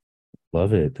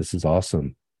 Love it. This is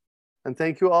awesome. And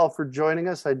thank you all for joining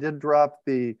us. I did drop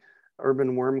the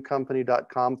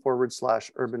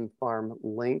urbanwormcompany.com/urban farm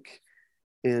link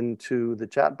into the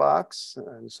chat box.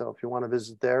 And so if you want to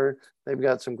visit there, they've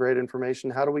got some great information.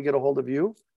 How do we get a hold of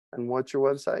you? And what's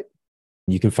your website?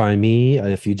 You can find me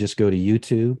if you just go to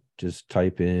YouTube, just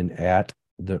type in at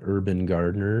the Urban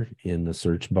Gardener in the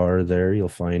search bar there. You'll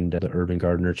find the Urban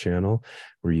Gardener channel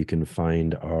where you can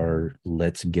find our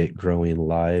Let's Get Growing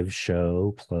live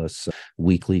show, plus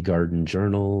weekly garden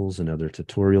journals and other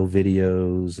tutorial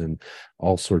videos and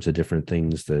all sorts of different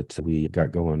things that we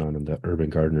got going on in the Urban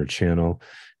Gardener channel.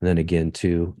 And then again,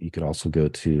 too, you could also go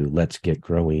to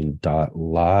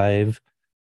letsgetgrowing.live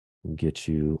and get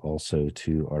you also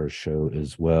to our show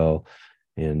as well,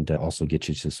 and also get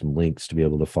you to some links to be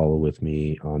able to follow with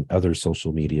me on other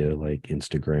social media like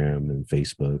Instagram and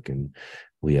Facebook. And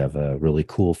we have a really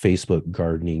cool Facebook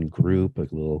gardening group, a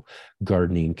little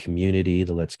gardening community,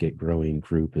 the Let's Get Growing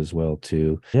group as well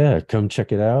too. Yeah, come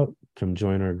check it out. Come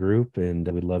join our group, and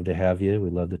we'd love to have you.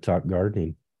 We'd love to talk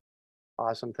gardening.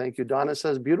 Awesome. Thank you. Donna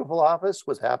says, beautiful office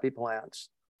with happy plants.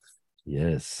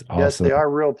 Yes. Awesome. Yes, they are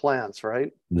real plants,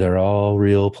 right? They're all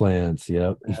real plants.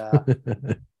 Yep. Yeah.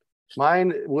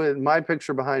 Mine, with my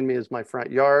picture behind me, is my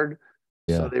front yard.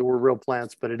 Yeah. So they were real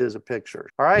plants, but it is a picture.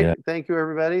 All right. Yeah. Thank you,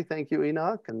 everybody. Thank you,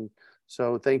 Enoch. And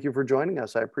so thank you for joining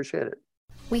us. I appreciate it.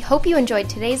 We hope you enjoyed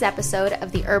today's episode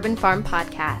of the Urban Farm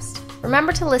Podcast.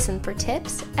 Remember to listen for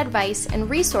tips, advice, and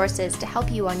resources to help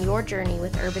you on your journey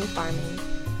with urban farming.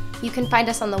 You can find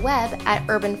us on the web at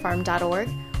urbanfarm.org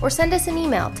or send us an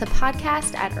email to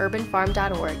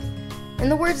podcast@urbanfarm.org. In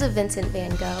the words of Vincent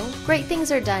van Gogh, great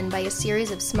things are done by a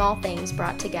series of small things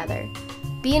brought together.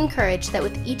 Be encouraged that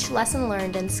with each lesson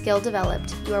learned and skill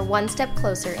developed, you are one step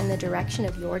closer in the direction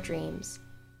of your dreams.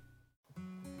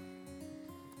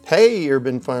 Hey,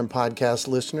 Urban Farm Podcast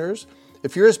listeners.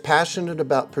 If you're as passionate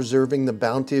about preserving the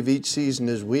bounty of each season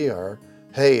as we are,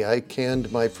 hey, I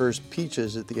canned my first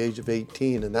peaches at the age of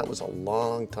 18, and that was a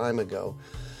long time ago,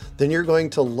 then you're going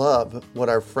to love what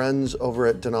our friends over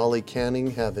at Denali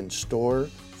Canning have in store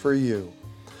for you.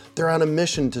 They're on a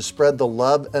mission to spread the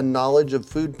love and knowledge of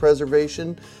food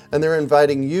preservation, and they're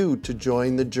inviting you to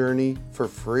join the journey for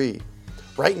free.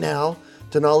 Right now,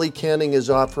 Denali Canning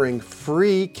is offering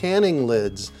free canning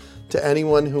lids to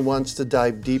anyone who wants to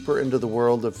dive deeper into the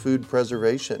world of food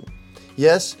preservation.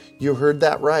 Yes, you heard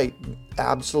that right,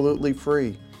 absolutely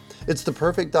free. It's the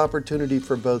perfect opportunity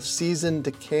for both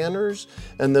seasoned canners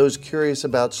and those curious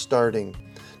about starting.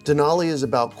 Denali is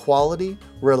about quality,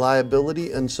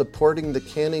 reliability, and supporting the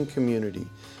canning community,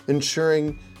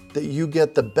 ensuring that you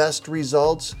get the best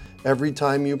results every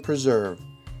time you preserve.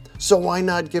 So why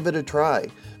not give it a try?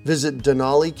 Visit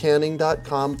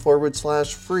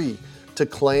denalicanning.com/free to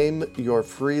claim your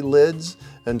free lids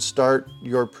and start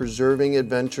your preserving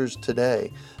adventures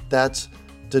today. That's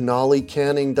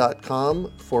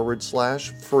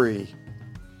denalicanning.com/free.